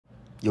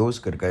Yo, what's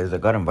good, guys? I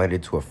got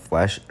invited to a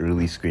Flash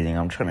early screening.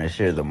 I'm trying to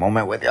share the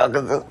moment with y'all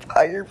because it's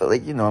fire. But,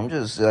 like, I'm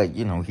just,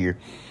 here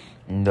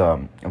in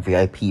the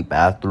VIP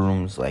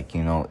bathrooms. Like,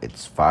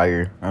 it's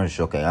fire. I'm just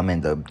joking. I'm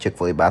in the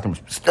Chick-fil-A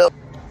bathrooms still.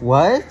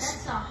 What?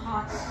 That's a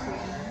hot screen.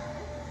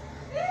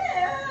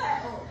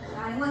 Yeah. Oh,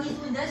 when he's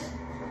doing this.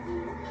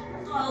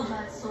 Oh,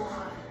 that's so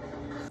hot.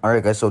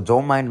 Alright, guys, so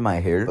don't mind my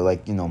hair.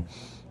 But,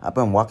 I've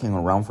been walking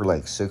around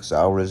for, 6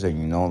 hours.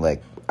 And,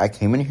 I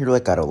came in here,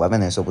 at 11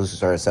 and it's supposed to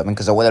start at 7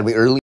 because I wanted to be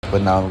early.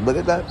 But now, look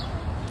at that.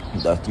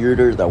 The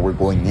theater that we're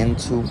going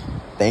into.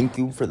 Thank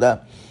you for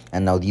that.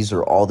 And now these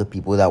are all the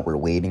people that were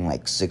waiting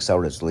 6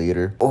 hours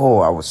later. Oh,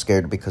 I was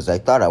scared because I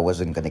thought I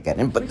wasn't going to get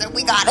in. But then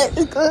we got it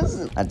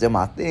because I did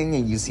my thing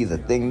and you see the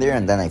thing there.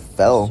 And then I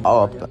fell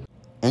up.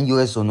 And you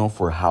guys don't know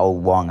for how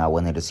long I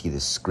wanted to see the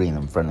screen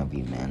in front of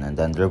you, man. And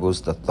then there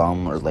goes the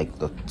thumb or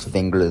the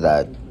finger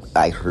that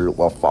I hurt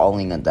while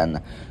falling. And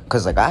then,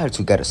 because I had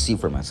to get a seat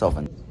for myself.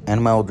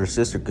 And my older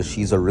sister, because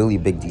she's a really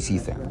big DC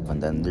fan.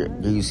 And then there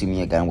you see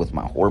me again with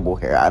my horrible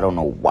hair. I don't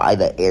know why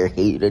the air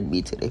hated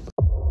me today.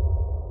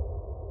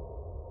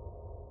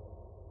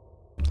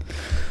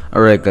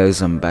 Alright,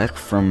 guys, I'm back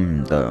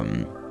from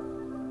the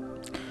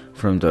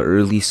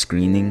early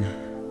screening.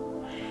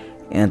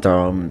 And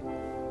I'm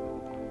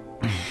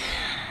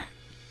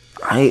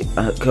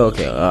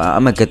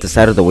gonna get this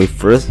out of the way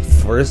first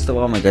of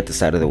all. I'm gonna get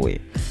this out of the way.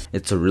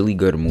 It's a really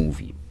good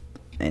movie,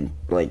 and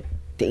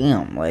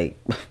damn,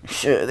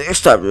 shit, they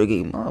stopped the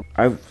game up.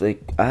 I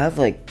have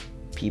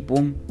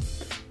people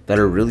that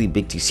are really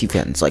big DC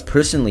fans.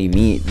 Personally,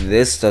 me,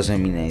 this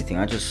doesn't mean anything.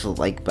 I just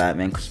like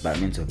Batman because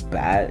Batman's a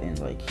bat and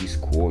he's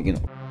cool,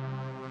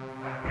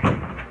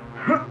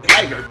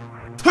 Tiger.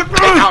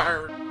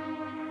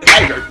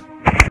 Tiger.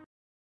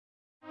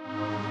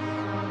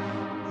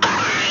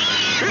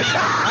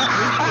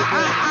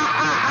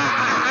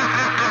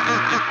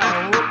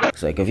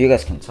 So if you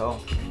guys can tell,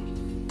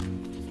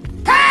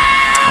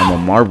 I'm a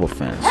Marvel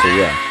fan. So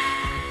yeah.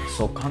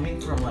 So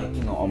coming from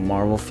a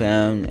Marvel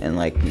fan and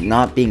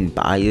not being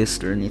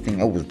biased or anything,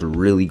 it was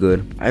really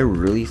good. I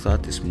really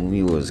thought this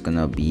movie was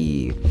gonna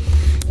be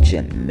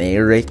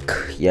generic.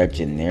 Yeah,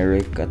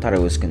 generic. I thought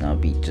it was gonna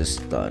be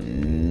just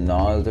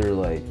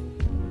another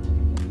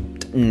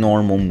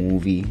normal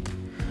movie.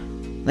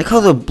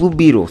 How the Blue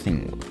Beetle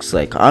thing looks.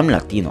 I'm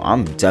Latino.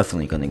 I'm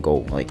definitely gonna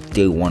go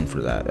day one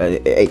for that.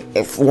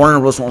 If Warner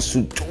Bros wants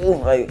to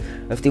do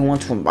if they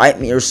want to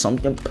invite me or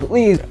something,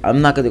 please. I'm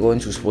not gonna go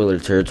into spoiler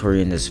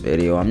territory in this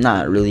video. I'm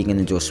not really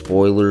gonna do a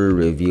spoiler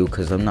review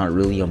because I'm not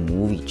really a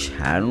movie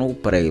channel,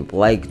 but I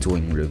like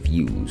doing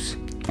reviews.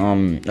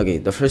 Okay,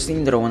 the first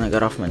thing that I want to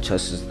get off my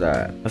chest is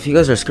that if you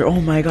guys are scared,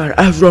 oh my god,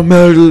 Ezra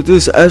Miller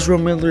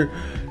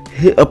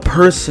hit a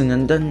person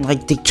and then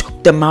they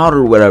took them out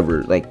or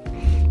whatever.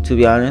 To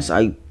be honest,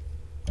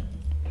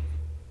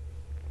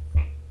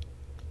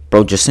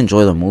 bro, just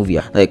enjoy the movie.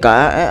 I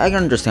can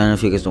understand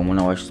if you guys don't want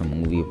to watch the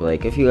movie,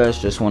 but if you guys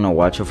just want to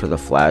watch it for the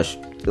Flash,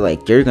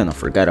 you're gonna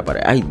forget about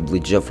it. I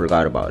legit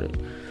forgot about it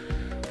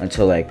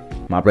until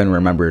my brain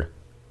remembered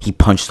he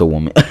punched a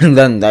woman, and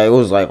then it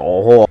was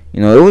oh,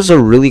 it was a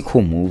really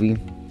cool movie,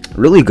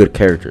 really good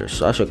characters.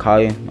 Sasha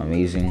Kai,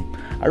 amazing.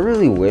 I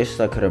really wish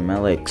I could have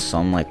met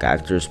some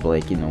actors, but I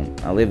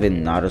live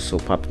in not a so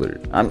popular.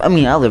 I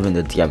mean, I live in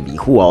the DMV.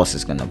 Who else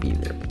is gonna be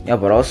there? Yeah,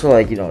 but also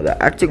the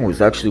acting was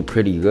actually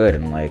pretty good,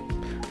 and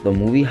the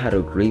movie had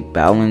a great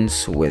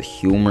balance with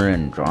humor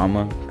and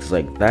drama. Cause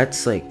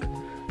that's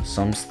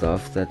some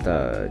stuff that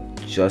the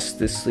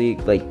Justice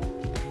League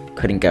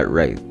couldn't get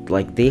right.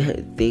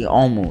 They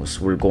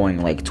almost were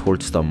going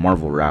towards the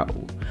Marvel route,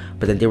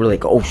 but then they were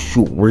oh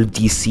shoot, we're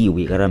DC.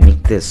 We gotta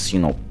make this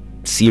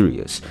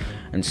serious.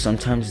 And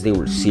sometimes they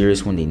were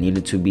serious when they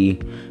needed to be,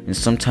 and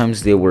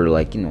sometimes they were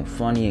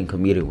funny and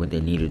comedic when they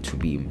needed to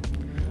be.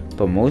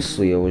 But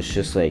mostly it was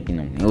just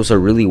it was a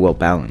really well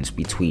balanced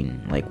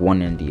between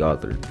one and the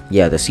other.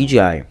 Yeah, the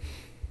CGI,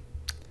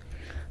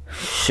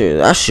 shit,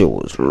 that shit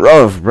was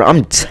rough, bro.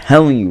 I'm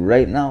telling you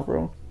right now,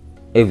 bro.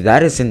 If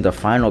that is in the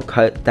final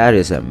cut, that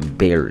is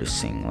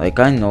embarrassing. I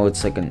know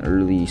it's an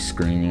early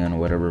screening and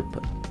whatever,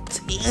 but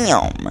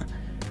damn.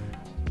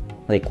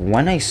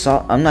 When I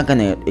saw, I'm not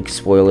gonna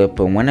spoil it,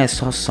 but when I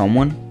saw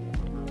someone,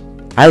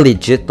 I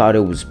legit thought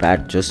it was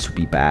bad just to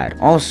be bad.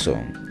 Also,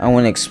 I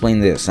want to explain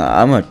this.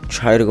 I'm gonna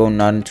try to go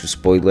not into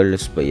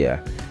spoilers, but yeah,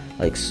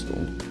 in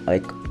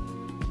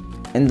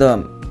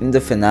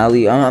the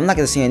finale, I'm not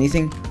gonna say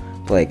anything,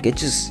 but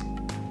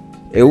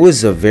it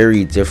was a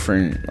very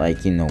different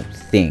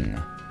thing.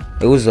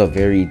 It was a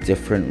very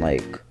different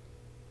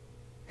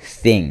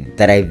thing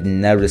that I've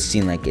never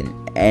seen in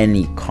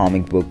any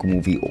comic book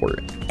movie or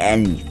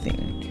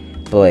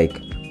anything. But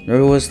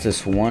there was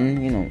this one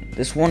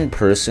this one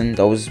person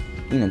that was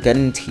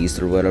getting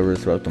teased or whatever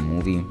throughout the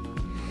movie,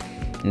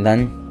 and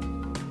then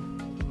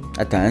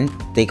at the end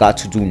they got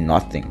to do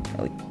nothing.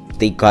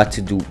 They got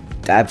to do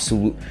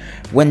absolute.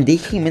 When they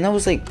came in, I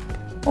was oh,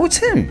 it's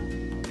him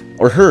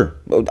or her.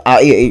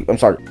 I'm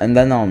sorry. And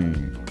then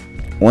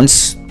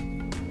once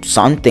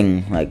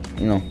something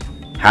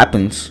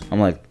happens,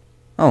 I'm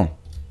oh,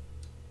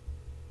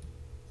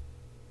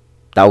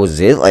 that was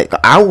it. Like,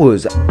 I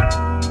was,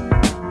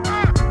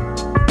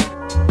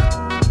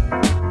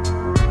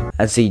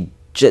 I'd say,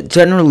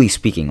 generally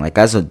speaking, like,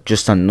 as a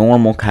just a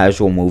normal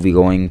casual movie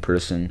going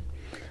person,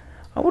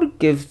 I would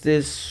give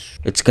this,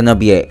 it's gonna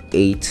be a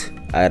 8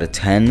 out of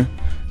 10,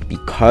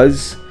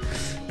 because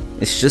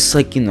it's just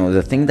like, you know,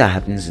 the thing that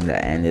happens in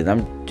the end,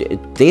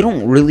 and they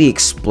don't really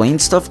explain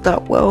stuff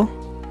that well,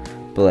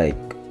 but like,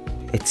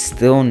 it's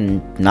still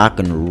not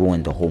gonna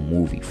ruin the whole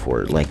movie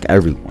for like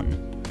everyone.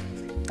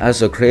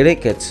 As a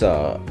critic, it's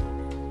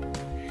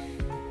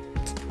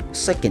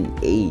like an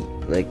 8.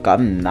 Like,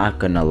 I'm not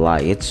gonna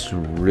lie, it's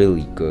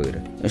really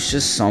good. It's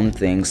just some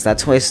things,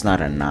 that's why it's not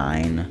a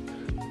 9.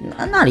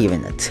 Not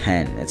even a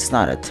 10. It's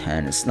not a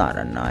 10, it's not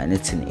a 9,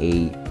 it's an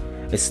 8.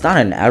 It's not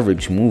an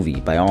average movie,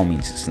 by all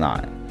means it's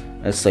not.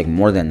 It's like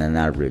more than an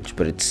average,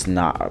 but it's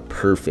not a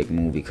perfect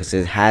movie because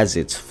it has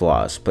its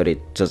flaws, but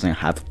it doesn't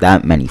have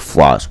that many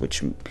flaws,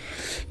 which, you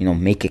know,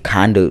 make it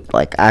kind of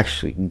like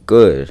actually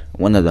good.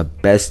 One of the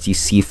best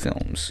DC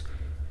films.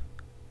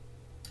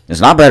 It's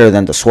not better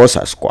than the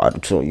Suicide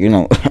Squad, so, you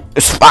know,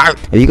 it's fine.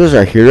 If you guys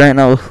are here right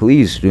now,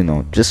 please, you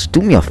know, just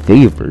do me a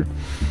favor,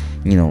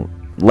 you know,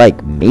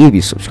 like, maybe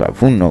subscribe,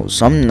 who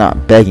knows. I'm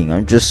not begging,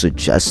 I'm just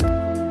suggesting.